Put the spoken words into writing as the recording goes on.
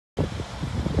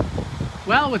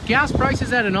Well, with gas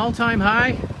prices at an all-time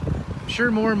high, I'm sure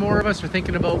more and more of us are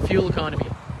thinking about fuel economy.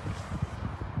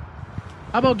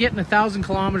 How about getting 1,000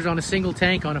 kilometers on a single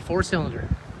tank on a 4-cylinder?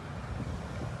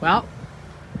 Well,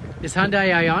 this Hyundai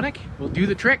Ioniq will do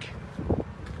the trick.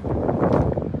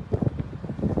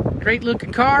 Great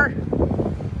looking car,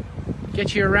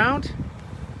 get you around,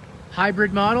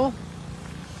 hybrid model.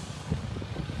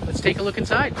 Let's take a look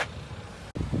inside.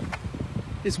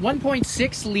 This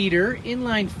 1.6 liter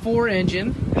inline 4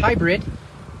 engine hybrid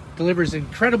delivers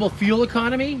incredible fuel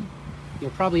economy. You'll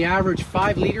probably average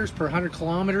 5 liters per 100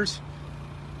 kilometers.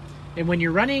 And when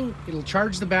you're running, it'll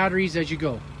charge the batteries as you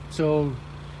go. So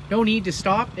no need to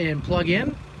stop and plug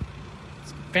in.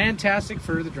 It's fantastic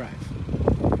for the drive.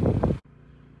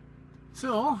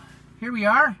 So here we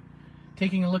are,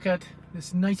 taking a look at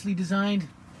this nicely designed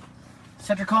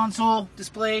center console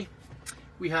display.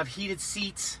 We have heated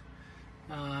seats,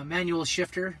 manual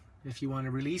shifter if you want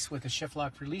to release with a shift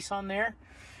lock release on there.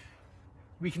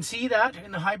 We can see that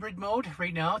in the hybrid mode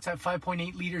right now. It's at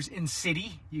 5.8 liters in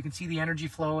city. You can see the energy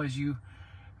flow as you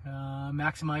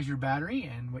maximize your battery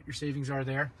and what your savings are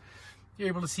there. You're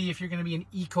able to see if you're going to be in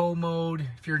eco mode,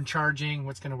 if you're in charging,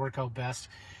 what's going to work out best.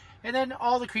 And then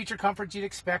all the creature comforts you'd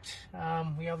expect.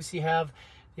 We obviously have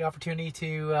the opportunity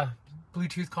to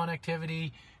Bluetooth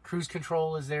connectivity, cruise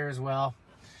control is there as well.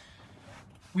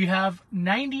 We have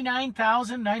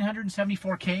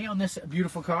 99,974 K on this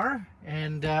beautiful car,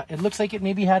 and it looks like it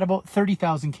maybe had about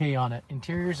 30,000 K on it.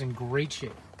 Interior's in great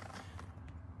shape.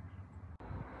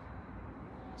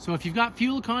 So if you've got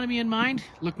fuel economy in mind,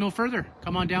 look no further.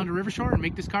 Come on down to Rivershore and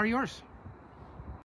make this car yours.